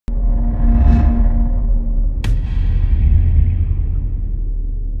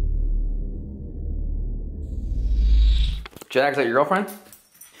Jack, is that your girlfriend?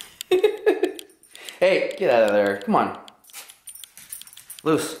 Hey, get out of there. Come on.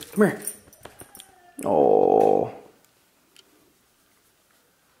 Loose, come here. Oh.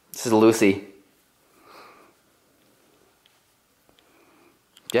 This is Lucy.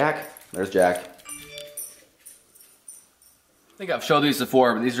 Jack? There's Jack. I think I've showed these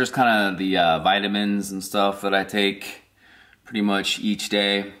before, but these are just kind of the vitamins and stuff that I take pretty much each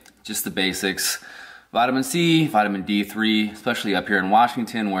day. Just the basics. Vitamin C, vitamin D3, especially up here in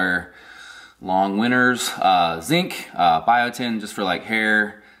Washington where long winters. Zinc, biotin, just for like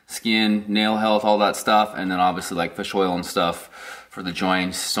hair, skin, nail health, all that stuff. And then obviously like fish oil and stuff for the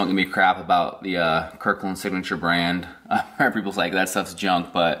joints. Don't give me crap about the Kirkland Signature brand. People's like, that stuff's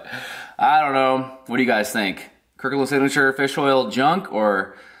junk, but I don't know. What do you guys think? Kirkland Signature fish oil junk,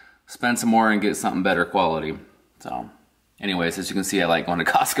 or spend some more and get something better quality? So anyways, as you can see, I like going to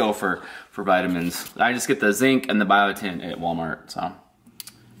Costco for vitamins. I just get the zinc and the biotin at Walmart. So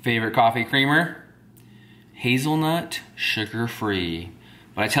favorite coffee creamer? Hazelnut, sugar-free.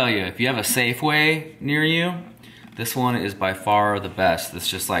 But I tell you, if you have a Safeway near you, this one is by far the best. It's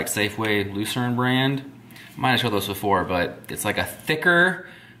just like Safeway Lucerne brand. I might have showed this before, but it's like a thicker,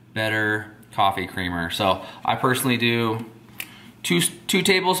 better coffee creamer. So I personally do two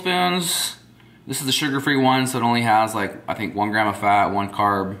tablespoons. This is the sugar-free one, so it only has like, I think 1 gram of fat, 1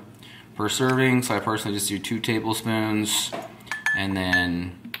 carb per serving. So I personally just do 2 tablespoons. And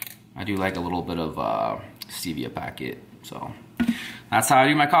then I do like a little bit of stevia packet. So that's how I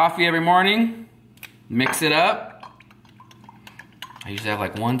do my coffee every morning. Mix it up. I usually have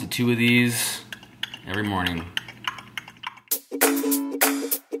like 1 to 2 of these every morning.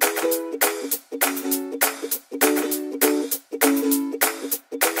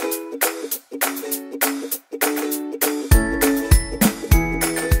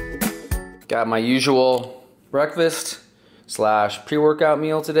 Got my usual breakfast / pre-workout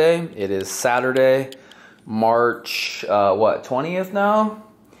meal today. It is Saturday, March, what, 20th now?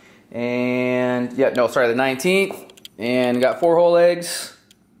 And, yeah, no, sorry, the 19th. And got 4 whole eggs,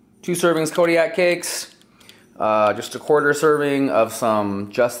 2 servings Kodiak cakes, just a 1/4 serving of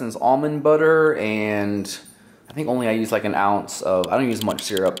some Justin's almond butter, and I think only I use like 1 ounce of, I don't use much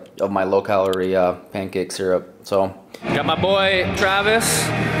syrup, of my low-calorie pancake syrup. So, got my boy Travis.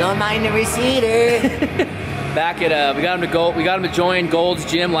 Don't mind the receiver. Back at we got him to join Gold's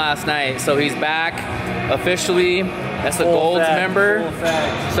gym last night, so he's back officially. That's a Gold's member.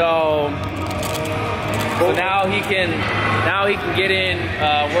 So now he can get in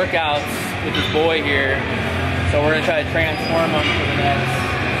workouts with his boy here. So we're gonna try to transform him for the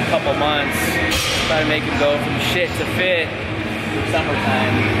next couple months. Try to make him go from shit to fit in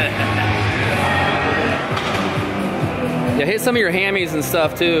summertime. Yeah, hit some of your hammies and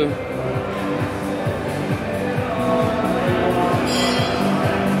stuff too.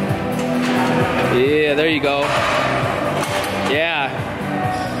 Yeah, there you go. Yeah.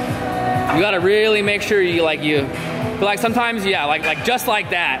 You gotta really make sure but like sometimes, yeah, like just like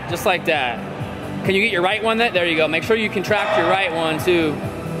that. Can you get your right one there? There you go. Make sure you contract your right one too.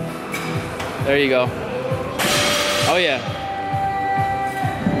 There you go. Oh yeah.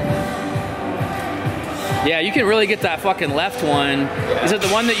 Yeah, you can really get that fucking left one. Yeah. Is it the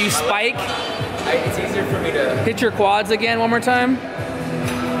one that you spike? It's easier for me to hit your quads again one more time.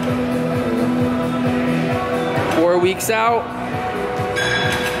 4 weeks out.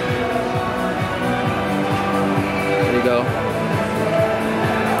 There you go.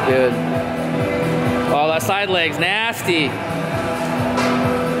 Good. Oh, that side leg's nasty.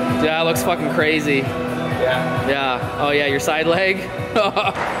 Yeah, it looks fucking crazy. Yeah. Yeah. Oh yeah, your side leg.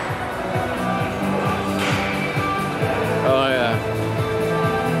 Oh yeah.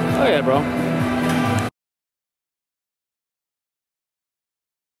 Oh yeah, bro.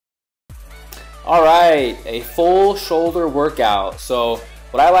 All right, a full shoulder workout. So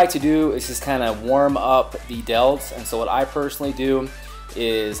what I like to do is just kind of warm up the delts. And so what I personally do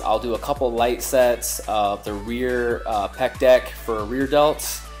is I'll do a couple light sets of the rear pec deck for rear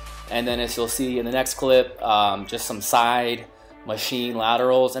delts. And then as you'll see in the next clip, just some side machine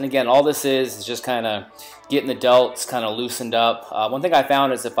laterals. And again, all this is just kind of getting the delts kind of loosened up. One thing I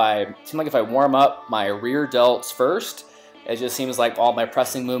found is if I warm up my rear delts first, it just seems like all my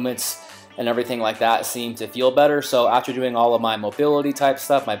pressing movements and everything like that seem to feel better. So after doing all of my mobility type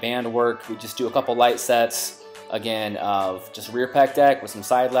stuff, my band work, we just do a couple light sets, again, of just rear pec deck with some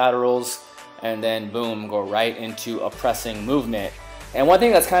side laterals, and then boom, go right into a pressing movement. And one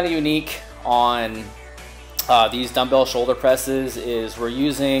thing that's kind of unique on these dumbbell shoulder presses is we're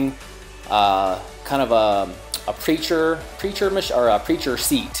using kind of a preacher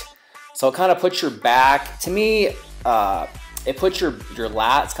seat. So it kind of puts your back, to me, it puts your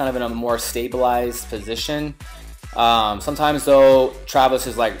lats kind of in a more stabilized position. Sometimes though, Travis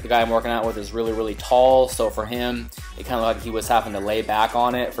is like, the guy I'm working out with is really, really tall. So for him, it kind of like he was having to lay back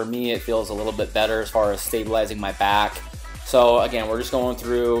on it. For me, it feels a little bit better as far as stabilizing my back. So again, we're just going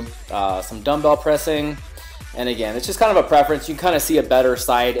through some dumbbell pressing. And again, it's just kind of a preference. You can kind of see a better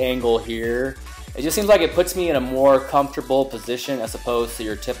side angle here. It just seems like it puts me in a more comfortable position as opposed to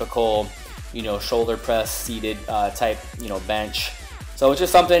your typical, you know, shoulder press seated type, you know, bench. So it's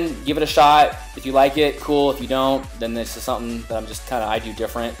just something, give it a shot. If you like it, cool. If you don't, then this is something that I'm just kind of, I do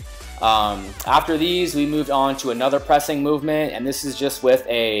different. After these, we moved on to another pressing movement, and this is just with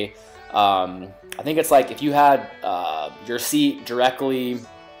a, I think it's like if you had your seat directly,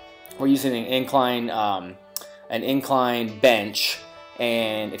 we're using an incline bench,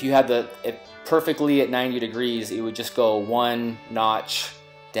 and if you had it perfectly at 90 degrees, it would just go one notch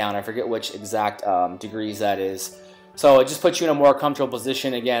down. I forget which exact degrees that is. So it just puts you in a more comfortable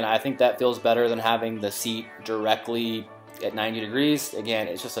position. Again, I think that feels better than having the seat directly at 90 degrees. Again,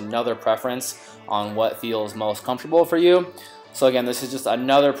 it's just another preference on what feels most comfortable for you. So again, this is just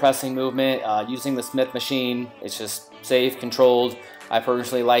another pressing movement using the Smith machine. It's just safe, controlled. I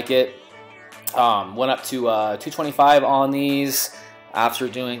personally like it. Went up to 225 on these after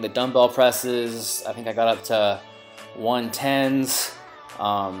doing the dumbbell presses. I think I got up to 110s.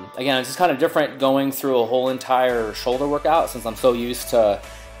 Again, it's just kind of different going through a whole entire shoulder workout since I'm so used to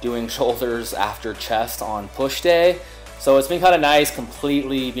doing shoulders after chest on push day. So it's been kind of nice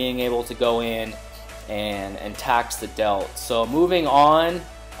completely being able to go in and tax the delt. So moving on,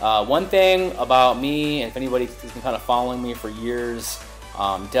 one thing about me, and if anybody has been kind of following me for years,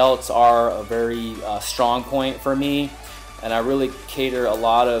 delts are a very strong point for me. And I really cater a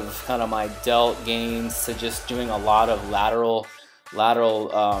lot of kind of my delt gains to just doing a lot of lateral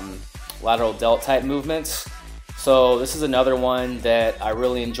delt type movements. So this is another one that I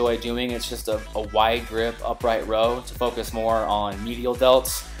really enjoy doing. It's just a wide grip upright row to focus more on medial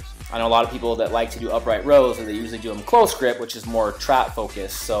delts. I know a lot of people that like to do upright rows, and they usually do them close grip, which is more trap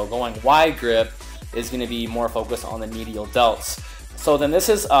focused. So going wide grip is going to be more focused on the medial delts. So then this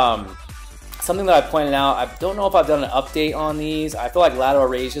is something that I pointed out. I don't know if I've done an update on these. I feel like lateral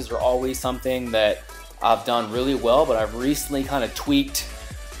raises are always something that I've done really well, but I've recently kind of tweaked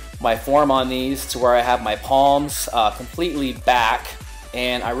my form on these to where I have my palms completely back,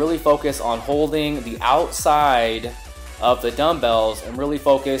 and I really focus on holding the outside of the dumbbells and really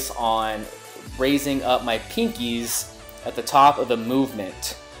focus on raising up my pinkies at the top of the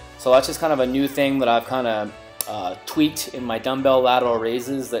movement. So that's just kind of a new thing that I've kind of tweaked in my dumbbell lateral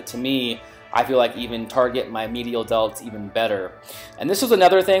raises that to me, I feel like even target my medial delts even better. And this was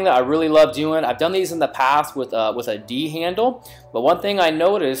another thing that I really love doing. I've done these in the past with a D handle, but one thing I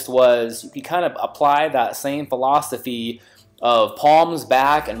noticed was you could kind of apply that same philosophy of palms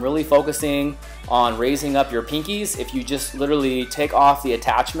back and really focusing on raising up your pinkies if you just literally take off the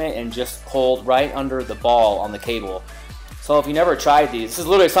attachment and just hold right under the ball on the cable. So if you never tried these, this is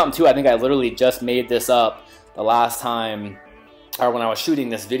literally something too, I think I literally just made this up the last time, or when I was shooting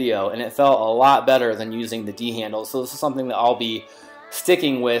this video, and it felt a lot better than using the D handle. So this is something that I'll be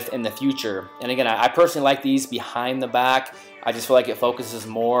sticking with in the future. And again, I personally like these behind the back. I just feel like it focuses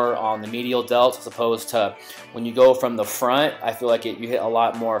more on the medial delts as opposed to when you go from the front. I feel like you hit a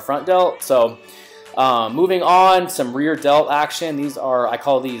lot more front delt. So moving on, some rear delt action. These are, I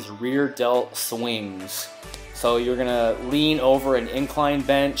call these rear delt swings. So you're gonna lean over an incline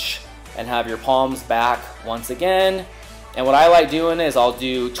bench and have your palms back once again. And what I like doing is I'll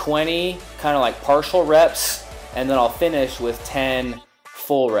do 20 kind of like partial reps, and then I'll finish with 10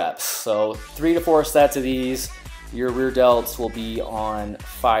 full reps. So 3 to 4 sets of these, your rear delts will be on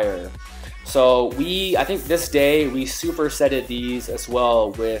fire. So I think this day we supersetted these as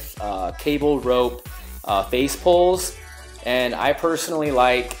well with cable rope face pulls. And I personally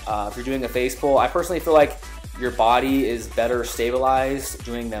like, if you're doing a face pull, I personally feel like your body is better stabilized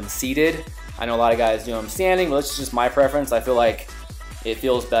doing them seated. I know a lot of guys do them standing, but it's just my preference. I feel like it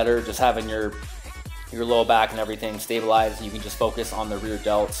feels better just having your low back and everything stabilized, and you can just focus on the rear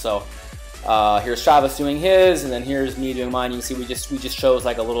delts. So here's Travis doing his, and then here's me doing mine. You can see we just chose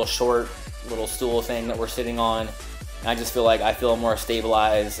like a little short little stool thing that we're sitting on. And I just feel like I feel more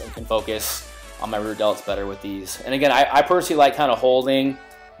stabilized and can focus on my rear delts better with these. And again, I personally like kind of holding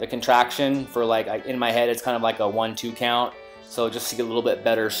the contraction for like, in my head, it's kind of like a 1-2 count. So just to get a little bit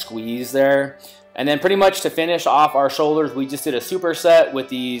better squeeze there. And then pretty much to finish off our shoulders, we just did a superset with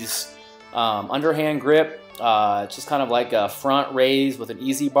these underhand grip. Just kind of like a front raise with an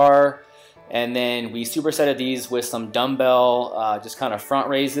easy bar. And then we supersetted these with some dumbbell, just kind of front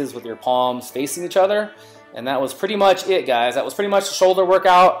raises with your palms facing each other. And that was pretty much it, guys. That was pretty much the shoulder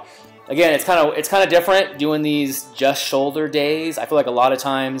workout. Again, it's kind of different doing these just shoulder days. I feel like a lot of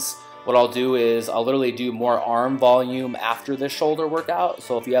times what I'll do is I'll literally do more arm volume after this shoulder workout.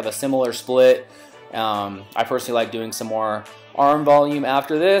 So if you have a similar split, I personally like doing some more arm volume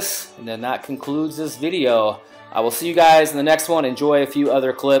after this. And then that concludes this video. I will see you guys in the next one. Enjoy a few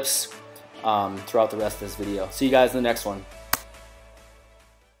other clips throughout the rest of this video. See you guys in the next one.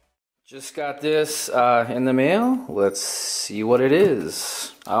 Just got this in the mail. Let's see what it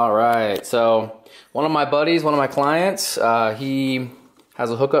is. All right, so one of my buddies, one of my clients, he has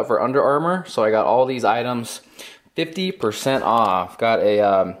a hookup for Under Armour, so I got all these items 50% off. Got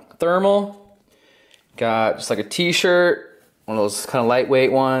a thermal, got just like a t-shirt, one of those kind of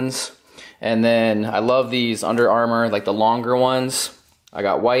lightweight ones, and then I love these Under Armour, like the longer ones. I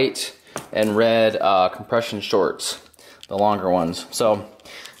got white and red compression shorts, the longer ones. So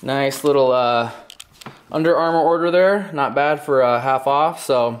nice little Under Armour order there, not bad for half off,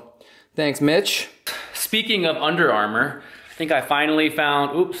 so thanks Mitch. Speaking of Under Armour, I think I finally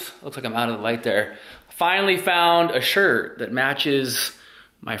found, oops, looks like I'm out of the light there. Finally found a shirt that matches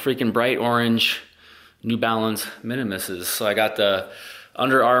my freaking bright orange New Balance Minimuses. So I got the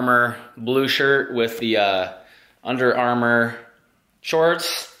Under Armour blue shirt with the Under Armour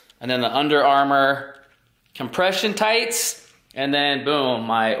shorts, and then the Under Armour compression tights, and then boom,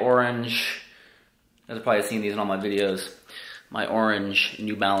 my orange, you've probably seen these in all my videos, my orange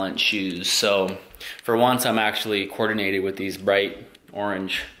New Balance shoes. So for once, I'm actually coordinated with these bright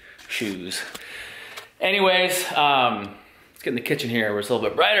orange shoes. Anyways, let's get in the kitchen here where it's a little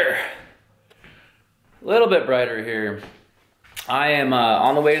bit brighter. A little bit brighter here. I am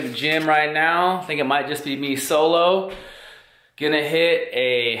on the way to the gym right now. I think it might just be me solo. Gonna hit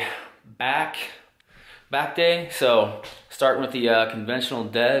a back day. So starting with the conventional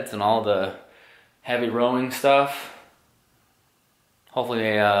deads and all the heavy rowing stuff.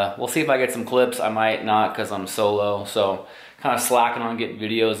 Hopefully, we'll see if I get some clips. I might not because I'm solo. So kind of slacking on getting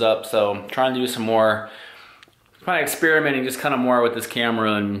videos up. So trying to do some more, kind of experimenting just kind of more with this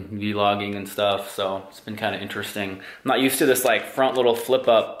camera and vlogging and stuff. So it's been kind of interesting. I'm not used to this like front little flip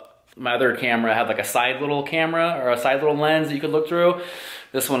up. My other camera had like a side little camera or a side little lens that you could look through.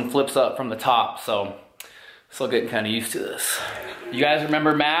 This one flips up from the top. So still getting kind of used to this. You guys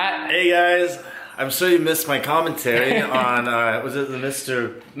remember Matt? Hey guys. I'm sure you missed my commentary on, was it the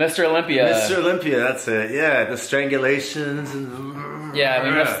Mr. Olympia? Mr. Olympia, that's it. Yeah, the strangulations and...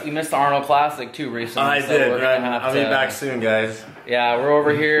 Yeah, we missed the Arnold Classic too recently. I so did. I'll be back soon, guys. Yeah, we're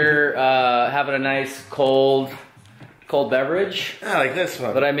over here having a nice cold beverage. Yeah, like this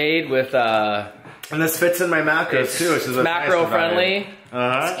one. That I made with... and this fits in my macros too, which is what's macro nice friendly.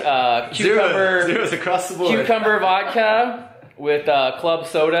 Zeros across the board. Cucumber vodka with club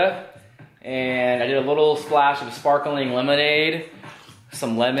soda. And I did a little splash of sparkling lemonade,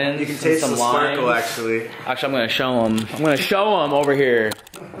 some lemons, you can taste some the limes. sparkle, actually. Actually, I'm gonna show them. I'm gonna show them over here.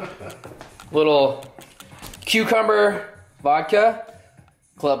 Little cucumber vodka,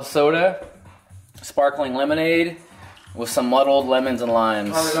 club soda, sparkling lemonade with some muddled lemons and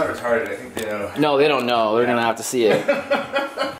limes. Oh, they're not retarded. I think they know. No, they don't know. They're gonna have to see it.